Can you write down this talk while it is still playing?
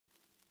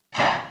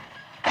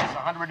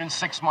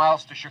106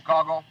 miles to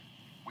Chicago.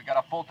 We got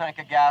a full tank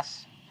of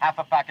gas, half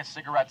a pack of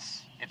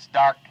cigarettes. It's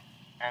dark,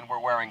 and we're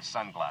wearing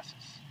sunglasses.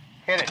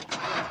 Hit it.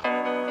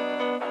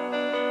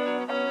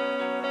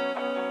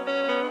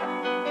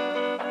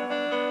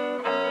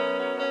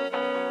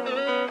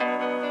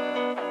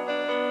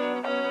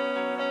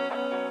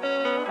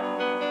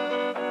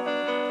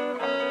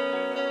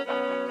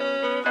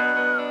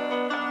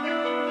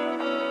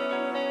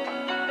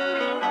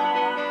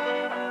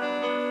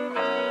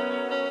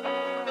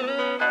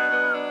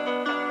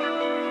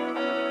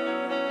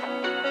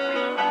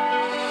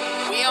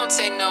 We don't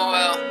take no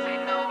L.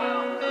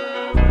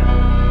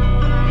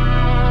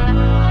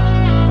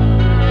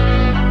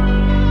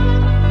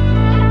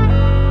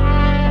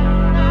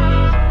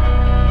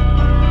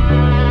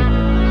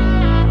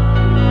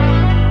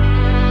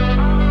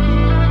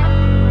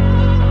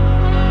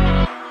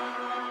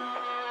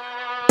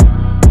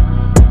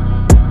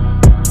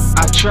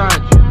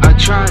 I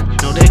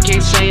tried, no they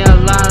can't say I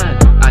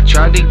lied. I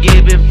tried to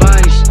give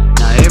advice,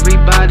 now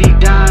everybody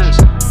dies.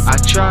 I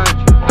tried,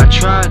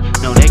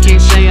 no they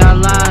can't say I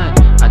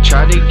lied. I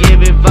tried to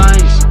give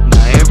advice,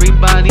 now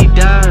everybody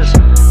dies.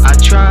 I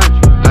tried,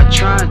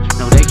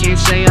 no they can't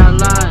say I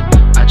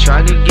lied. I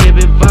tried to give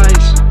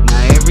advice,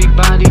 now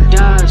everybody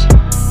dies.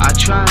 I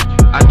tried,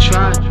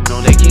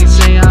 no they can't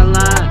say I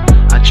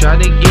lied. I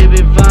tried to give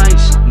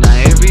advice, now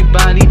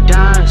everybody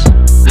dies.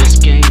 This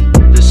game,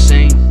 the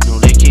same, no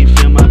they can't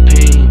feel my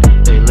pain.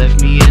 They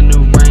left me in the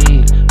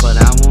rain, but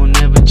I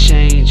won't ever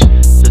change.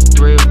 The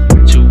thrill,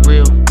 too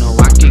real, no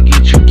I could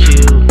get you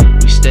killed.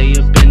 We stay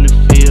up in the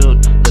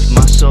field, lift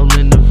my soul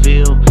in the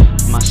veil.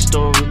 My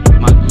story,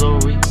 my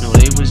glory, no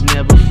they was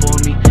never for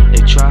me.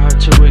 They try hard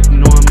to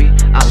ignore me,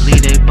 I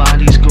leave their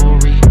bodies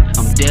gory.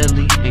 I'm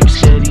deadly, aim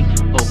steady,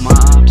 hope my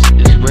ops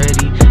is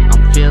ready.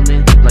 I'm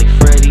feeling like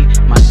Freddy,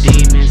 my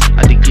demons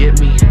had to get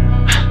me.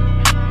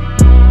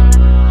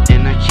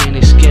 And I can't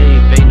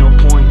escape, ain't no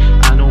point,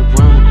 I don't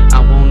run, I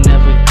won't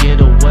never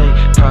get away.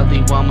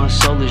 Probably while my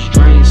soul is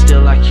drained,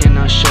 still I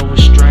cannot show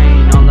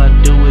restraint. All I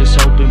do is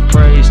hope and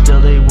pray,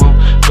 still they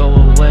won't go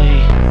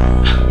away.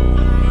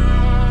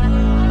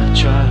 I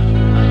tried.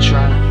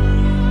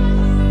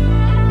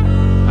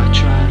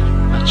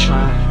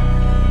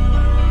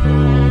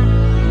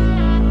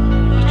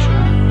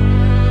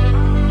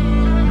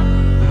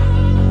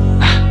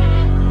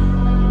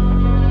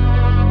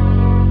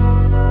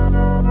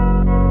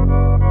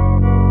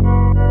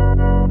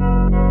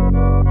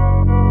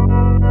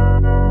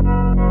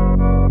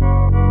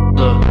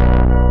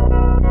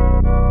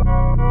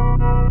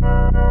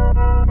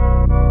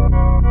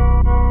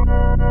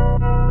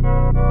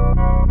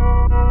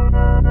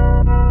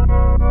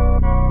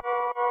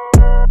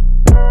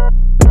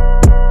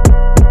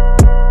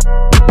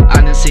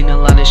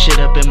 Shit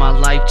up in my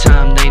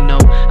lifetime, they know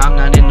I'm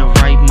not in the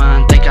right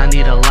mind. Think I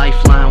need a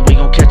lifeline. We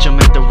gon' catch him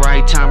at the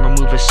right time.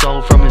 Remove his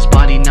soul from his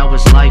body, now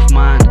his life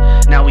mine.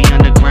 Now we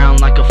underground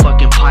like a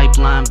fucking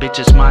pipeline. Bitch,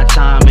 it's my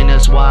time and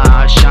that's why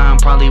I shine.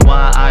 Probably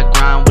why I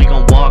grind. We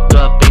gon' walk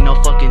up, ain't no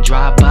fucking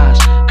drive-bys.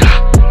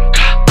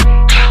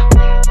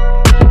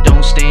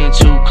 Don't stand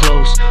too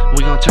close.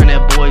 We gon' turn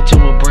that boy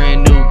to a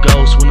brand new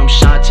ghost. When I'm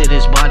shot to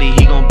this body,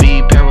 he gon'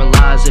 be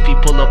paralyzed. If he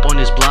pull up on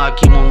his block,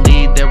 he won't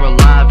lead there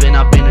alive. And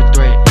I've been a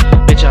threat.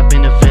 Bitch, I've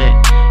been a vet,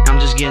 I'm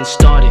just getting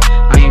started,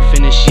 I ain't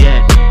finished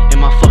yet. In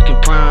my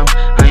fucking prime,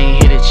 I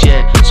ain't hit it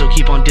yet. So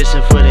keep on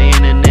dissing for the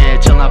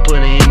internet till I put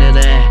it in the